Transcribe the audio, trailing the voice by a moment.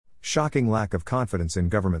Shocking lack of confidence in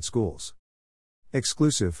government schools.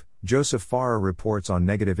 Exclusive, Joseph Farah reports on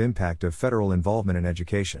negative impact of federal involvement in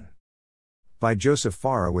education. By Joseph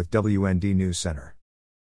Farah with WND News Center.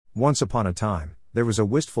 Once upon a time, there was a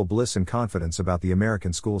wistful bliss and confidence about the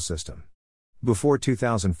American school system. Before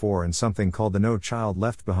 2004 and something called the No Child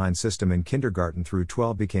Left Behind system in kindergarten through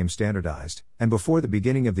 12 became standardized, and before the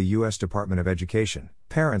beginning of the U.S. Department of Education,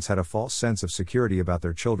 parents had a false sense of security about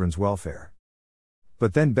their children's welfare.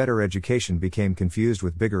 But then better education became confused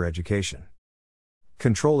with bigger education.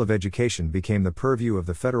 Control of education became the purview of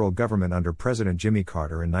the federal government under President Jimmy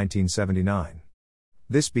Carter in 1979.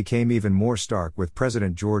 This became even more stark with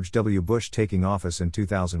President George W. Bush taking office in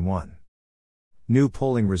 2001. New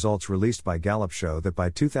polling results released by Gallup show that by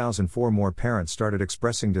 2004 more parents started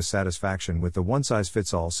expressing dissatisfaction with the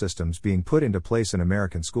one-size-fits-all systems being put into place in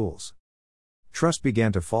American schools. Trust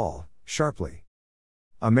began to fall, sharply.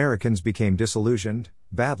 Americans became disillusioned,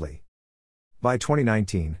 badly. By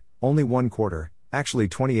 2019, only 1/4, actually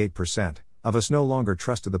 28%, of us no longer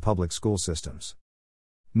trusted the public school systems.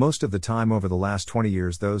 Most of the time over the last 20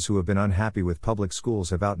 years those who have been unhappy with public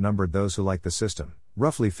schools have outnumbered those who like the system,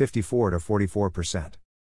 roughly 54 to 44%.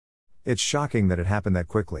 It's shocking that it happened that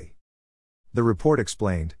quickly. The report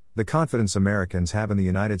explained, the confidence Americans have in the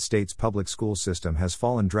United States public school system has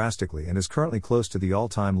fallen drastically and is currently close to the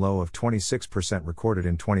all-time low of 26% recorded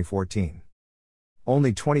in 2014.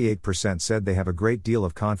 Only 28% said they have a great deal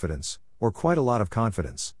of confidence, or quite a lot of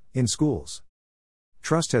confidence, in schools.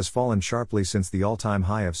 Trust has fallen sharply since the all-time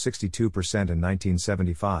high of 62% in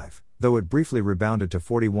 1975, though it briefly rebounded to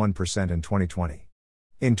 41% in 2020.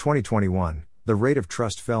 In 2021, the rate of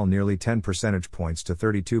trust fell nearly 10 percentage points to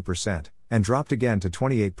 32%, and dropped again to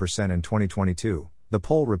 28% in 2022, the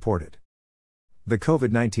poll reported. The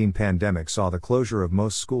COVID-19 pandemic saw the closure of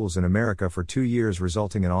most schools in America for 2 years,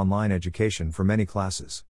 resulting in online education for many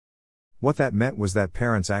classes. What that meant was that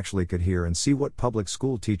parents actually could hear and see what public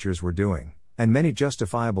school teachers were doing, and many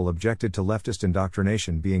justifiable objected to leftist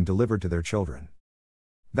indoctrination being delivered to their children.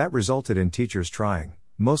 That resulted in teachers trying,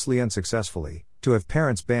 mostly unsuccessfully, to have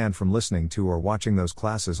parents banned from listening to or watching those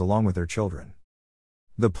classes along with their children.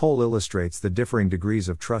 The poll illustrates the differing degrees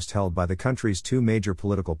of trust held by the country's two major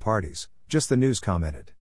political parties, Just the News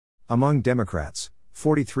commented. Among Democrats,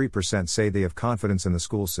 43% say they have confidence in the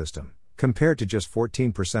school system, compared to just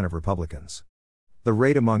 14% of Republicans. The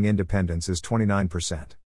rate among independents is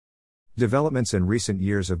 29%. Developments in recent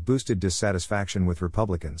years have boosted dissatisfaction with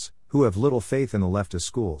Republicans, who have little faith in the leftist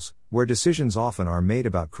schools, where decisions often are made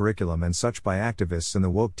about curriculum and such by activists and the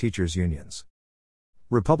woke teachers' unions.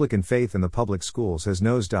 Republican faith in the public schools has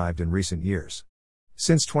nosedived in recent years.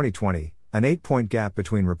 Since 2020, an 8-point gap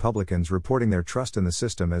between Republicans reporting their trust in the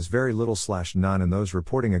system as very little/none and those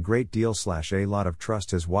reporting a great deal/a lot of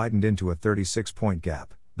trust has widened into a 36-point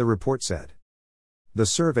gap, the report said. The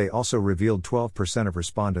survey also revealed 12% of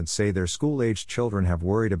respondents say their school-aged children have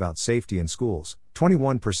worried about safety in schools,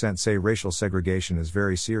 21% say racial segregation is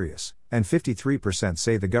very serious, and 53%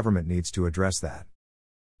 say the government needs to address that.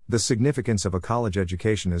 The significance of a college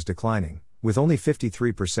education is declining, with only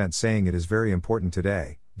 53% saying it is very important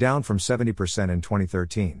today, down from 70% in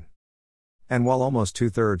 2013. And while almost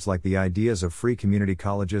 2/3 like the ideas of free community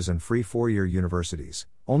colleges and free 4-year universities,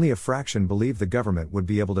 only a fraction believe the government would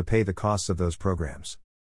be able to pay the costs of those programs.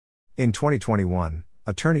 In 2021,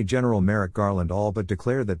 Attorney General Merrick Garland all but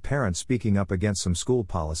declared that parents speaking up against some school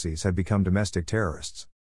policies had become domestic terrorists.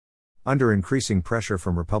 Under increasing pressure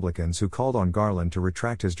from Republicans who called on Garland to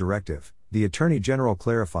retract his directive, the Attorney General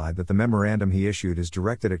clarified that the memorandum he issued is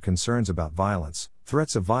directed at concerns about violence,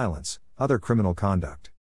 threats of violence, other criminal conduct.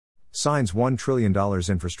 Signs $1 trillion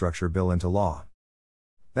infrastructure bill into law.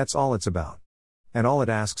 That's all it's about. And all it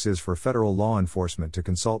asks is for federal law enforcement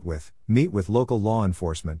to meet with local law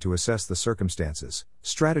enforcement to assess the circumstances,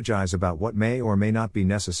 strategize about what may or may not be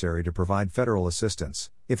necessary to provide federal assistance,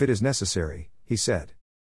 if it is necessary, he said.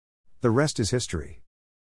 The rest is history.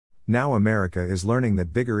 Now America is learning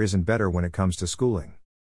that bigger isn't better when it comes to schooling.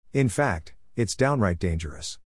 In fact, it's downright dangerous.